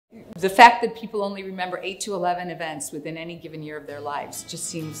The fact that people only remember 8 to 11 events within any given year of their lives just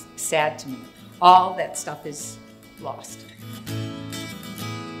seems sad to me. All that stuff is lost.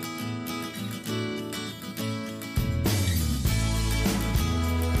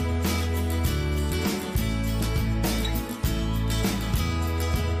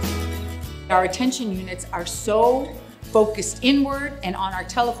 Our attention units are so focused inward and on our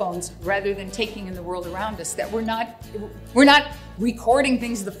telephones rather than taking in the world around us that we're not recording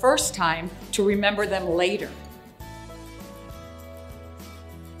things the first time to remember them later.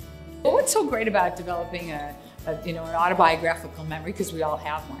 Well, what's so great about developing an autobiographical memory, because we all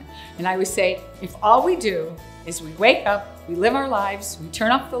have one. And I always say, if all we do is we wake up, we live our lives, we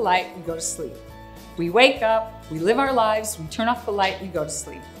turn off the light, we go to sleep. We wake up, we live our lives, we turn off the light, we go to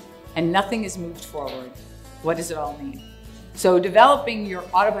sleep. And nothing is moved forward. What does it all mean? So developing your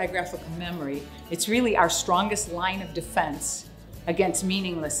autobiographical memory, it's really our strongest line of defense against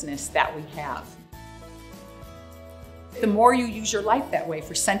meaninglessness that we have. The more you use your life that way,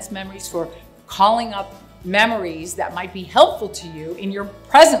 for sense memories, for calling up memories that might be helpful to you in your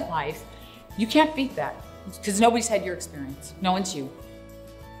present life, you can't beat that, because nobody's had your experience. No one's you.